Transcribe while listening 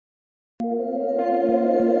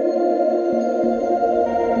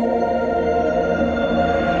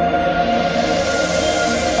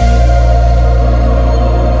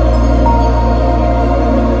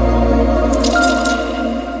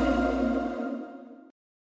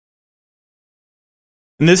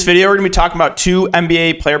In this video, we're going to be talking about two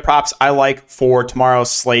NBA player props I like for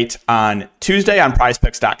tomorrow's slate on Tuesday on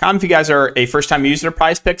Prizepicks.com. If you guys are a first-time user of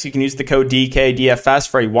Prizepicks, you can use the code DKDFS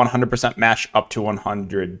for a 100% match up to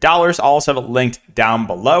 $100. I'll also have it linked down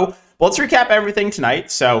below. But let's recap everything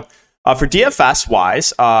tonight. So for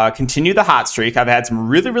DFS-wise, continue the hot streak. I've had some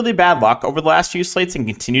really bad luck over the last few slates and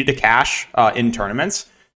continue to cash in tournaments.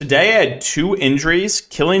 Today, I had two injuries,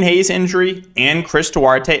 Killian Hayes injury and Chris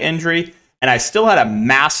Duarte injury. And I still had a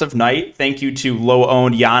massive night. Thank you to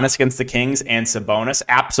low-owned Giannis against the Kings and Sabonis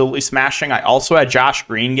absolutely smashing. I also had Josh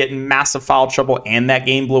Green getting massive foul trouble, and that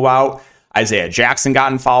game blew out. Isaiah Jackson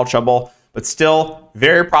got in foul trouble, but still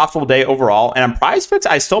very profitable day overall. And on Prizepicks,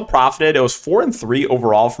 I still profited. It was 4-3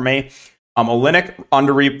 overall for me. Olynyk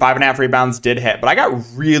under 5.5 rebounds did hit, but I got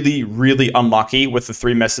really unlucky with the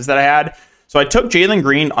 3 misses that I had. So I took Jalen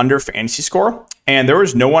Green under fantasy score, and there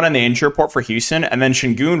was no one on the injury report for Houston, and then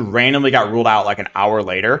Şengün randomly got ruled out like an hour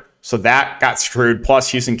later, so that got screwed, plus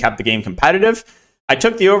Houston kept the game competitive. I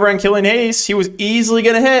took the over on Killian Hayes. He was easily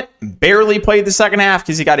going to hit, barely played the second half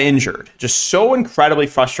because he got injured. Just so incredibly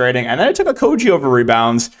frustrating. And then I took a Koji over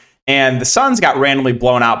rebounds, and the Suns got randomly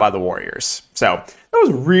blown out by the Warriors. So that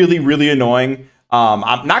was really annoying.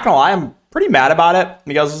 I'm not going to lie, I'm pretty mad about it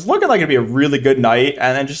because it was looking like it'd be a really good night,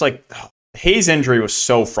 and then just like Hayes' injury was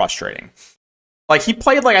so frustrating. Like he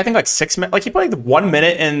played I think 6 minutes. Like he played 1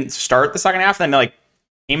 minute and start the second half, and then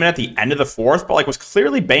came in at the end of the fourth, but was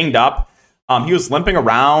clearly banged up. He was limping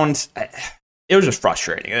around. It was just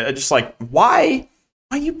frustrating. Just why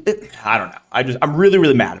you? I don't know. I'm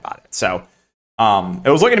really mad about it. So it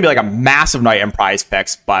was looking to be a massive night in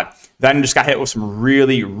Prizepicks, but then just got hit with some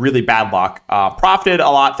really bad luck. Profited a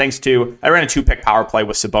lot thanks to I ran a 2-pick power play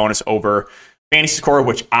with Sabonis over fantasy score,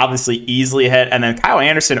 which obviously easily hit, and then Kyle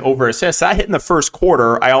Anderson over assists. That hit in the first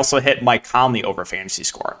quarter. I also hit Mike Conley over fantasy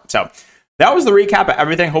score. So that was the recap of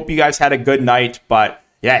everything. Hope you guys had a good night, but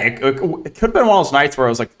yeah, it could have been one of those nights where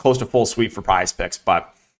it was close to full sweep for Prizepicks,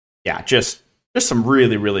 but yeah, just some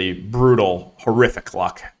really brutal, horrific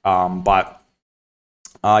luck. But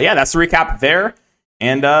yeah, that's the recap there,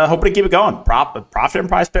 and hoping to keep it going. Profit in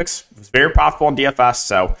Prizepicks was very profitable in DFS,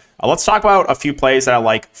 so let's talk about a few plays that I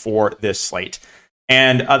like for this slate.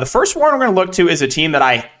 And the first one we're going to look to is a team that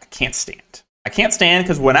I can't stand. I can't stand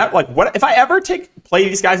because what if I ever play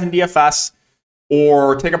these guys in DFS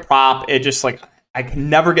or take a prop, it just I can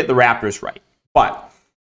never get the Raptors right. But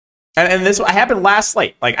and this happened last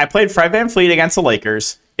slate. I played Fred VanVleet against the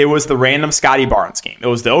Lakers. It was the random Scotty Barnes game. It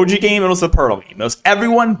was the OG game. It was the Pirtle game. It was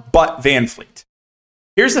everyone but VanVleet.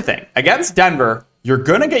 Here's the thing. Against Denver, you're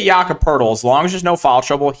going to get Jakob Poeltl as long as there's no foul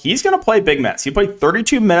trouble. He's going to play big minutes. He played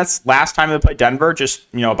 32 minutes last time they played Denver, just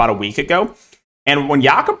about a week ago. And when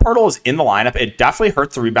Jakob Poeltl is in the lineup, it definitely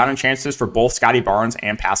hurts the rebounding chances for both Scotty Barnes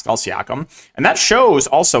and Pascal Siakam. And that shows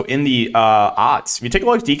also in the odds. If you take a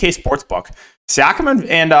look at DK Sportsbook, Siakam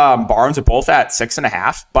and Barnes are both at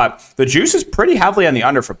 6.5, but the juice is pretty heavily on the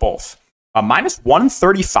under for both. Minus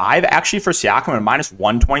 135 actually for Siakam and minus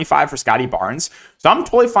 125 for Scotty Barnes. So I'm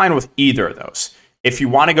totally fine with either of those. If you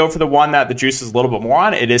want to go for the one that the juice is a little bit more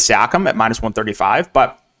on, it is Siakam at minus 135,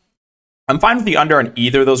 but I'm fine with the under on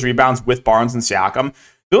either of those rebounds with Barnes and Siakam.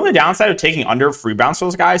 The only downside of taking under for rebounds for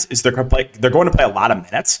those guys is they're going to play a lot of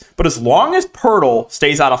minutes, but as long as Poeltl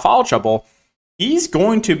stays out of foul trouble, he's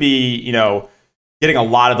going to be, getting a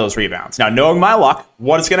lot of those rebounds. Now, knowing my luck,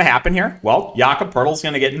 what is going to happen here? Well, Jakob Poeltl is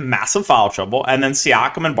going to get in massive foul trouble, and then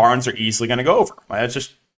Siakam and Barnes are easily going to go over.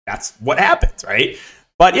 That's what happens, right?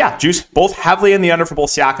 But yeah, juice both heavily in the under for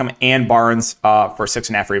both Siakam and Barnes for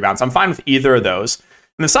 6.5 rebounds. I'm fine with either of those.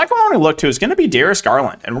 And the second one we look to is going to be Darius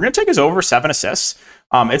Garland, and we're going to take his over 7 assists.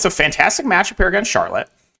 It's a fantastic matchup here against Charlotte,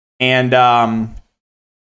 and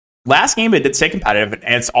last game it did stay competitive,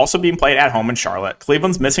 and it's also being played at home in Charlotte.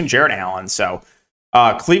 Cleveland's missing Jarrett Allen, so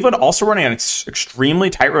Cleveland also running an extremely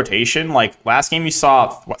tight rotation. Last game you saw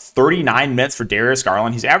 39 minutes for Darius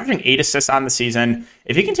Garland. He's averaging 8 assists on the season.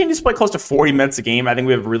 If he continues to play close to 40 minutes a game, I think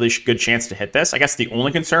we have a really good chance to hit this. I guess the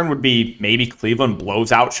only concern would be maybe Cleveland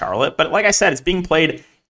blows out Charlotte, but like I said, it's being played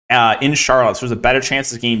in Charlotte, so there's a better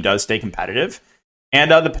chance this game does stay competitive.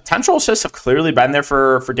 And the potential assists have clearly been there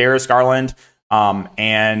for Darius Garland,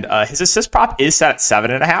 and his assist prop is set at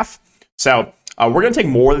 7.5. So we're going to take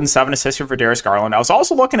more than 7 assists here for Darius Garland. I was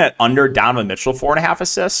also looking at under Donovan Mitchell 4.5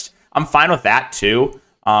 assists. I'm fine with that too.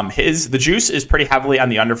 The juice is pretty heavily on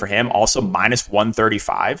the under for him, also minus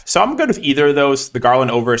 135. So I'm good with either of those, the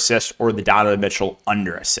Garland over assist or the Donovan Mitchell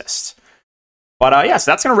under assist. But yeah, so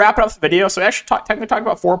that's going to wrap it up the video. So I actually technically talked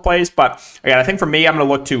about 4 plays, but again, I think for me, I'm going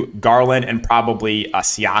to look to Garland and probably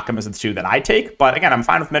Siakam as the 2 that I take. But again, I'm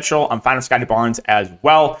fine with Mitchell. I'm fine with Scotty Barnes as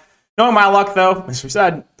well. Knowing my luck, though, as we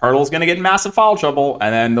said, Pirtle's going to get in massive foul trouble,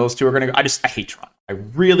 and then those two are going to go. I hate Toronto.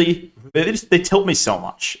 They tilt me so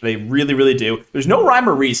much. They really, really do. There's no rhyme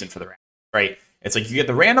or reason for the Raptors, right? It's like you get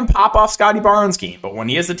the random pop-off Scotty Barnes game, but when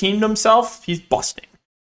he has the team to himself, he's busting,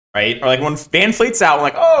 right? Or like when Van Fleet's out,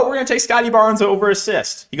 like, oh, we're going to take Scotty Barnes over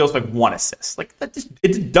assist. He goes like 1 assist. Like,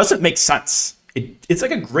 it doesn't make sense. It's like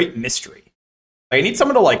a great mystery. Like, I need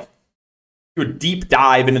someone to like do a deep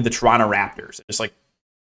dive into the Toronto Raptors and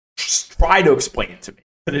just try to explain it to me.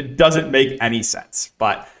 But it doesn't make any sense.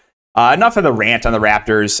 But enough of the rant on the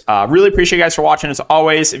Raptors. Really appreciate you guys for watching. As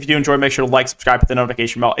always, if you do enjoy, make sure to like, subscribe, hit the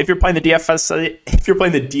notification bell. If you're playing the DFS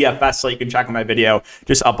slate, you can check out my video.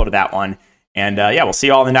 Just uploaded that one. And we'll see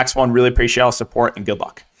you all in the next one. Really appreciate all the support and good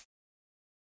luck.